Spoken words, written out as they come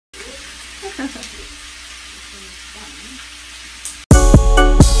Okay,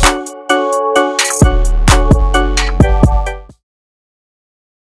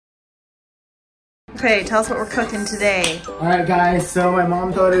 tell us what we're cooking today. Alright guys, so my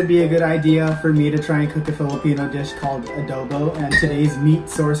mom thought it'd be a good idea for me to try and cook a Filipino dish called adobo, and today's meat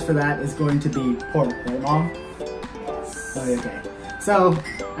source for that is going to be pork, right Mom? Okay. So,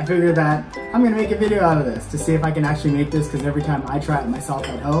 I figured that I'm gonna make a video out of this to see if I can actually make this, because every time I try it myself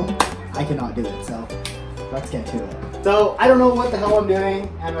at home, I cannot do it, so let's get to it. So, I don't know what the hell I'm doing,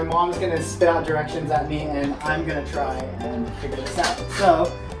 and my mom's gonna spit out directions at me, and I'm gonna try and figure this out.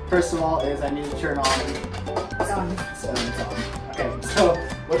 So, first of all is I need to turn on. It's on. So it's on. Okay, so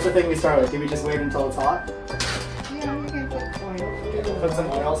what's the thing we start with? Do we just wait until it's hot? Yeah, we can put oil. Okay, put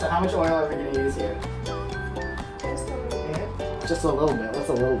some oil. So how much oil are we going to use here? Just a little bit. Just a little bit. What's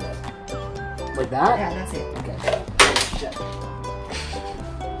a little bit? Like that? Yeah, that's it. Okay. Shit.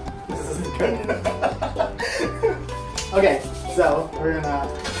 This isn't good. Okay, so we're going to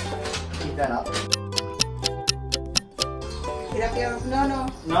heat that up. No.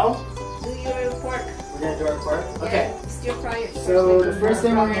 No? Do your pork. We're going to do our pork? Okay. Yeah, stir fry it. So the first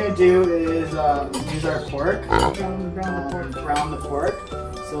thing we're going to do is use our pork. Brown the pork. Brown the pork.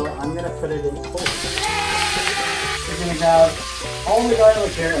 So I'm going to put it in cold. We're going to grab all the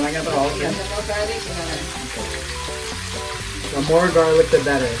garlic here. Am I going to put all of it in? The more garlic, the better. The more garlic, the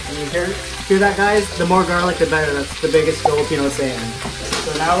better. Can you hear that, guys? The more garlic, the better. That's the biggest Filipino saying.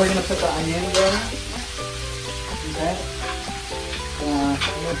 So now we're going to put the onion in. Okay. I'm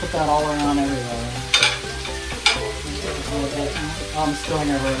going to put that all around everywhere. Oh, I'm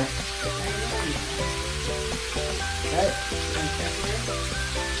spilling everywhere. Okay.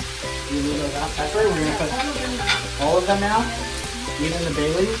 You leave those out. Pepper. We're going to put all of them now. Even the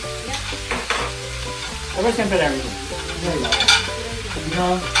bay leaves. Everybody's going to put everything. There we go.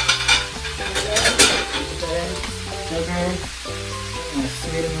 Sugar. I'm going to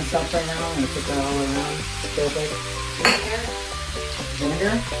sweeten this up right now. I'm going to put that all around. It's perfect.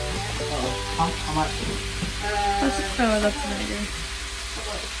 Vinegar? Uh-oh. How much? That's vinegar.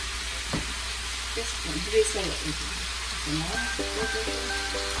 This one.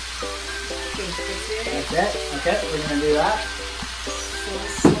 That's it. Okay, we're going to do that.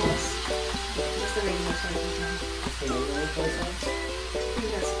 Sauce. Just the regular sauce. The regular soy sauce.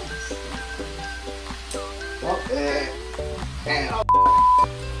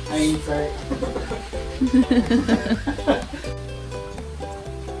 I mean, sorry.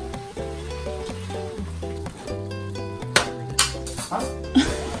 Huh?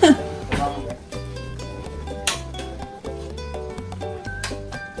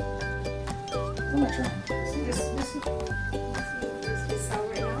 What am I trying? This is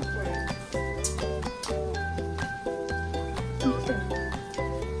sour enough for it.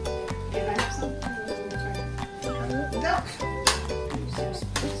 Can I have some? No.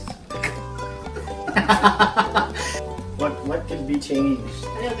 What could be changed? A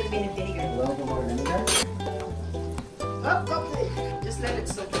little bit of vinegar. A little bit more vinegar? Okay. Just let it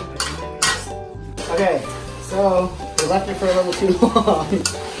soak in. Okay, so we left it for a little too long.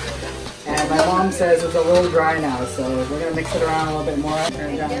 And my mom says it's a little dry now, so we're gonna mix it around a little bit more.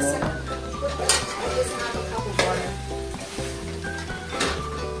 Turn it down a little. I just have a cup of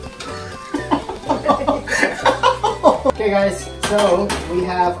water. Okay guys, so we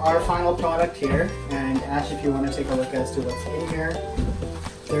have our final product here, and Ash, if you want to take a look as to what's in here,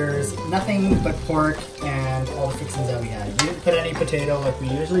 there's nothing but pork and all the fixings that we had. We didn't put any potato like we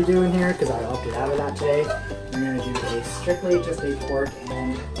usually do in here because I opted out of that today. We're going to do strictly just a pork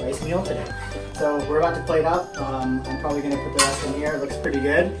and rice meal today. So we're about to plate up. I'm probably going to put the rest in here. It looks pretty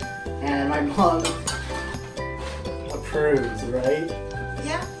good. And my mom approves, right?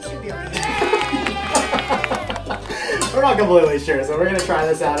 Yeah, it should be okay. We're not completely sure, so we're going to try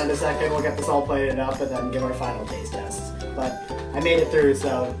this out in a second. We'll get this all plated up and then give our final taste tests. But I made it through,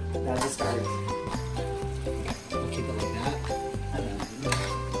 so that's a start. We'll keep it like that.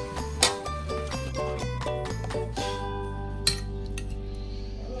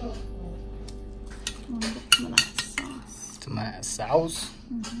 Tomato sauce.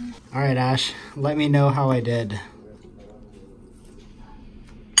 Mm-hmm. All right, Ash, let me know how I did.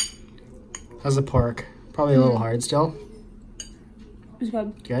 How's the pork? Probably a little hard still. It's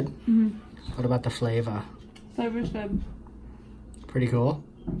good. Good? Mm-hmm. What about the flavor? Flavor's good. Pretty cool.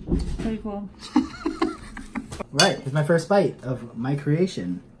 Pretty cool. Right, it's my first bite of my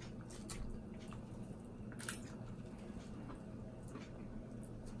creation.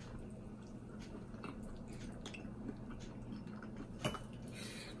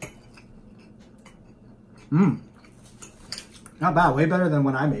 Mmm. Not bad, way better than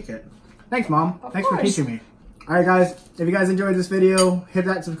when I make it. Thanks, Mom. Of Thanks for course. teaching me. All right, guys, if you guys enjoyed this video, hit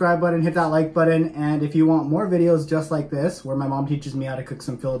that subscribe button, hit that like button, and if you want more videos just like this, where my mom teaches me how to cook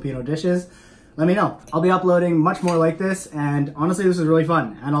some Filipino dishes, let me know. I'll be uploading much more like this, and honestly, this was really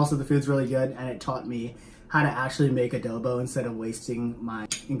fun, and also the food's really good, and it taught me how to actually make adobo instead of wasting my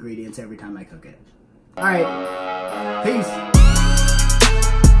ingredients every time I cook it. All right, peace.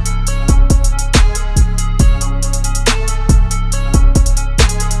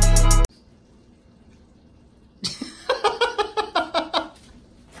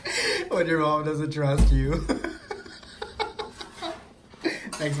 When your mom doesn't trust you.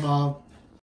 Thanks, Mom.